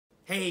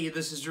Hey,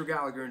 this is Drew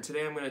Gallagher, and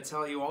today I'm going to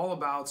tell you all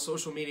about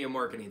social media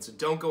marketing, so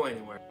don't go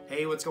anywhere.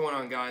 Hey, what's going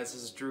on, guys?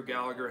 This is Drew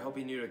Gallagher,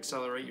 helping you to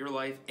accelerate your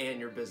life and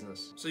your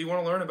business. So you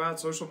want to learn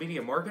about social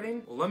media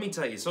marketing? Well, let me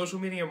tell you, social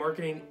media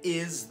marketing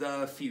is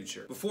the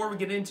future. Before we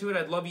get into it,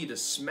 I'd love you to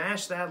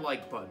smash that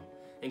like button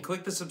and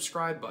click the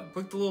subscribe button.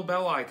 Click the little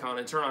bell icon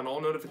and turn on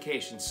all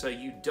notifications so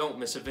you don't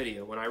miss a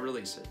video when I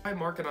release it. Why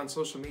market on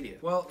social media?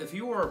 Well, if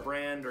you are a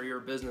brand or you're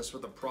a business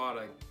with a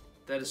product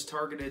that is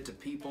targeted to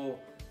people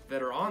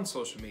that are on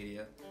social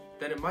media,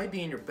 then it might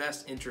be in your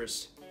best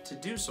interest to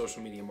do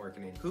social media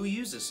marketing. Who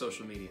uses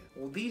social media?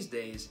 Well, these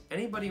days,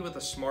 anybody with a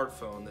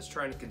smartphone that's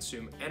trying to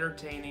consume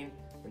entertaining,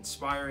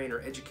 inspiring,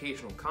 or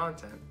educational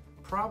content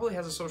probably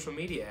has a social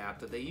media app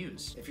that they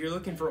use. If you're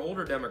looking for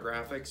older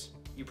demographics,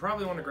 you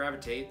probably want to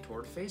gravitate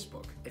toward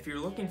Facebook. If you're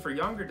looking for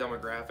younger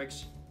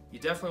demographics, you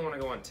definitely want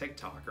to go on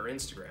TikTok or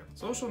Instagram.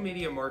 Social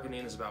media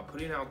marketing is about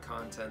putting out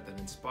content that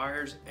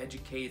inspires,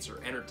 educates,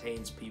 or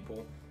entertains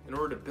people in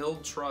order to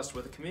build trust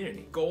with a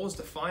community. The goal is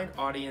to find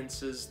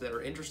audiences that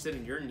are interested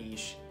in your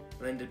niche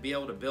and then to be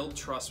able to build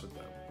trust with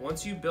them.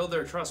 Once you build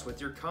their trust with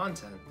your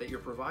content that you're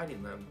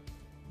providing them,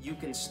 you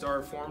can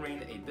start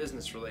forming a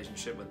business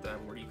relationship with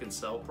them where you can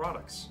sell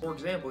products. For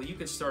example, you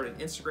could start an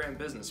Instagram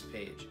business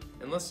page,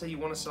 and let's say you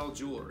want to sell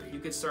jewelry. You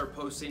could start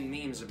posting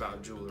memes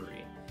about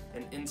jewelry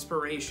and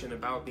inspiration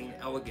about being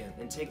elegant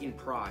and taking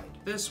pride.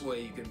 This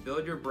way you can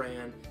build your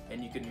brand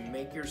and you can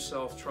make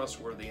yourself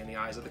trustworthy in the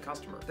eyes of the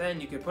customer. Then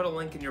you can put a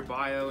link in your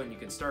bio and you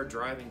can start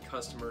driving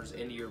customers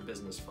into your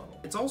business funnel.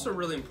 It's also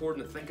really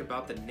important to think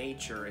about the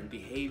nature and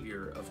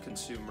behavior of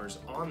consumers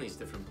on these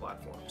different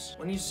platforms.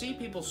 When you see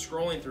people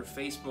scrolling through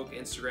Facebook,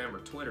 Instagram, or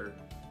Twitter,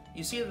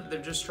 you see that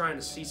they're just trying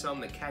to see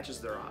something that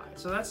catches their eye.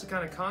 So that's the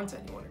kind of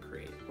content you want to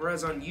create.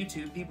 Whereas on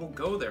YouTube, people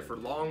go there for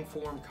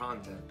long-form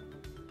content.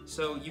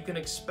 So you can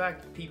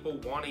expect people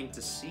wanting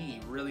to see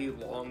really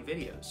long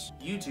videos.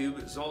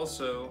 YouTube is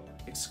also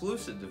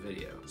exclusive to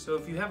video. So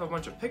if you have a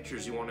bunch of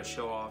pictures you want to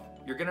show off,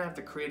 you're gonna have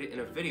to create it in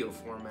a video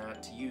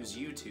format to use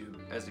YouTube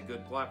as a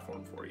good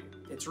platform for you.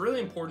 It's really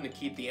important to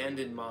keep the end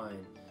in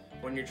mind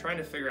when you're trying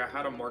to figure out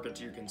how to market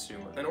to your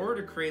consumer. In order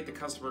to create the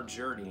customer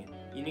journey,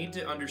 you need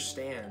to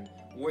understand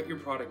what your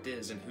product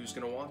is and who's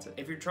gonna want it.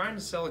 If you're trying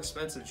to sell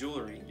expensive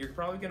jewelry, you're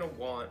probably gonna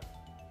want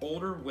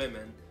older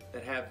women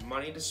that have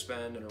money to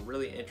spend and are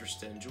really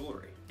interested in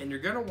jewelry. And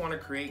you're gonna wanna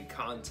create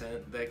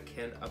content that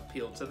can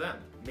appeal to them.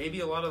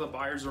 Maybe a lot of the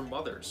buyers are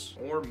mothers,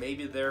 or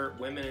maybe they're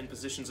women in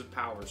positions of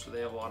power, so they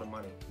have a lot of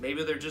money.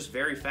 Maybe they're just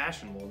very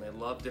fashionable and they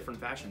love different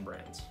fashion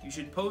brands. You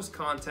should post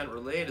content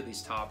related to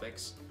these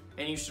topics,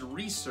 and you should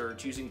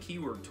research using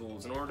keyword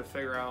tools in order to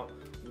figure out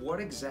what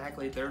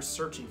exactly they're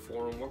searching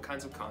for and what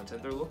kinds of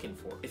content they're looking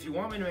for. If you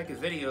want me to make a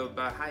video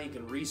about how you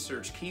can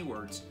research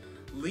keywords,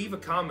 leave a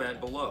comment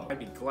below. I'd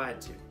be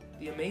glad to.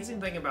 The amazing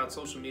thing about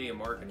social media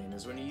marketing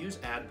is when you use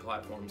ad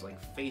platforms like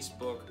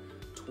Facebook,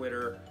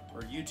 Twitter,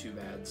 or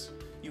YouTube ads,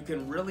 you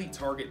can really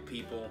target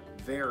people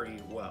very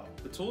well.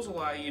 The tools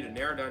allow you to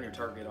narrow down your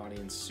target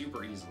audience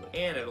super easily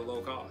and at a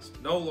low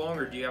cost. No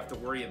longer do you have to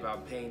worry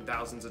about paying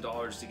thousands of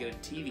dollars to get a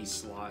TV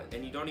slot,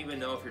 and you don't even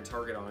know if your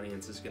target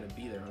audience is going to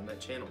be there on that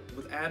channel.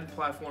 With ad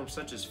platforms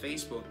such as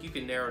Facebook, you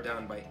can narrow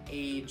down by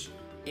age,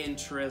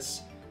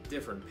 interests,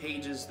 different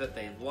pages that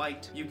they've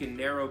liked. You can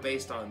narrow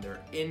based on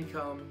their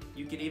income.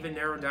 You can even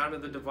narrow down to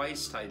the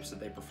device types that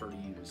they prefer to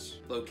use.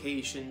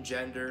 Location,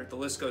 gender, the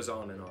list goes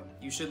on and on.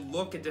 You should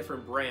look at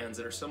different brands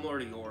that are similar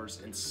to yours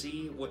and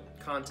see what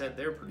content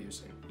they're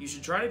producing. You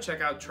should try to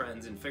check out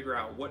trends and figure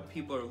out what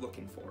people are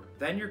looking for.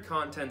 Then your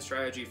content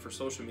strategy for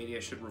social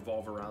media should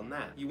revolve around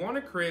that. You want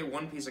to create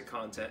one piece of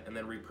content and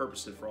then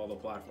repurpose it for all the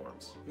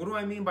platforms. What do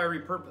I mean by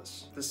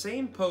repurpose? The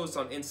same post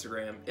on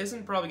Instagram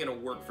isn't probably going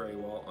to work very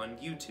well on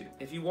YouTube.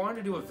 If you want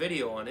to do a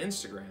video on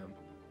Instagram,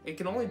 it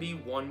can only be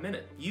 1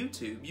 minute.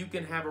 YouTube, you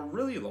can have a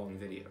really long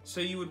video. So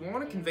you would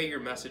want to convey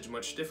your message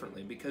much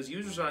differently because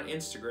users on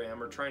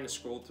Instagram are trying to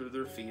scroll through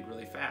their feed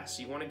really fast.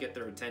 So you want to get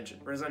their attention.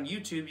 Whereas on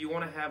YouTube, you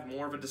want to have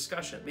more of a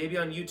discussion. Maybe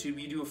on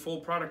YouTube, you do a full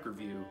product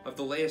review of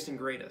the latest and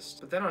greatest.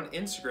 But then on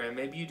Instagram,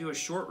 maybe you do a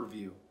short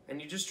review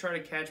and you just try to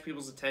catch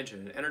people's attention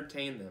and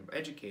entertain them,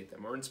 educate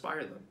them, or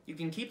inspire them. You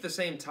can keep the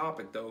same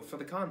topic though for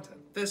the content.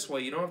 This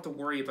way you don't have to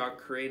worry about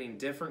creating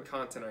different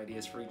content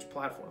ideas for each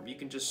platform. You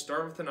can just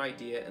start with an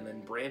idea and then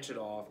branch it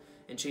off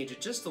and change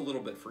it just a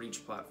little bit for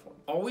each platform.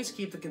 Always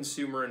keep the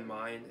consumer in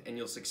mind and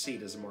you'll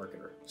succeed as a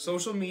marketer.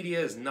 Social media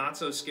is not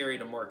so scary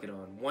to market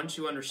on once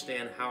you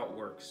understand how it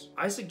works.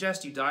 I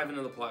suggest you dive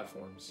into the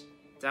platforms.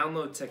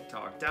 Download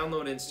TikTok,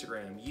 download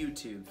Instagram,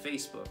 YouTube,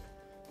 Facebook,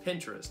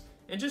 Pinterest,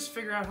 and just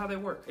figure out how they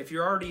work. If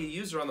you're already a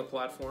user on the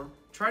platform,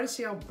 try to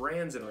see how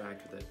brands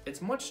interact with it.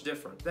 It's much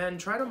different. Then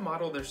try to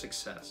model their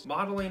success.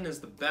 Modeling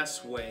is the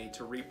best way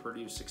to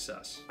reproduce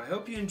success. I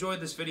hope you enjoyed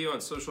this video on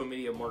social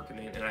media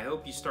marketing, and I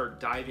hope you start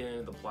diving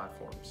into the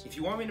platforms. If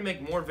you want me to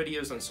make more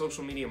videos on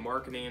social media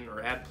marketing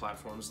or ad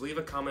platforms, leave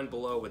a comment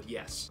below with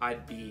yes.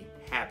 I'd be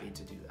happy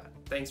to do that.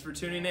 Thanks for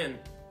tuning in.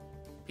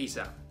 Peace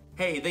out.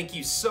 Hey, thank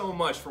you so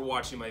much for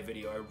watching my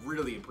video. I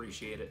really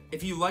appreciate it.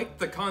 If you liked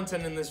the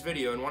content in this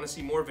video and want to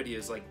see more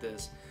videos like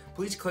this,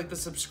 please click the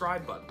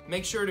subscribe button.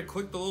 Make sure to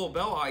click the little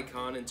bell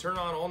icon and turn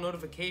on all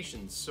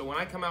notifications so when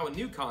I come out with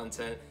new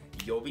content,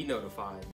 you'll be notified.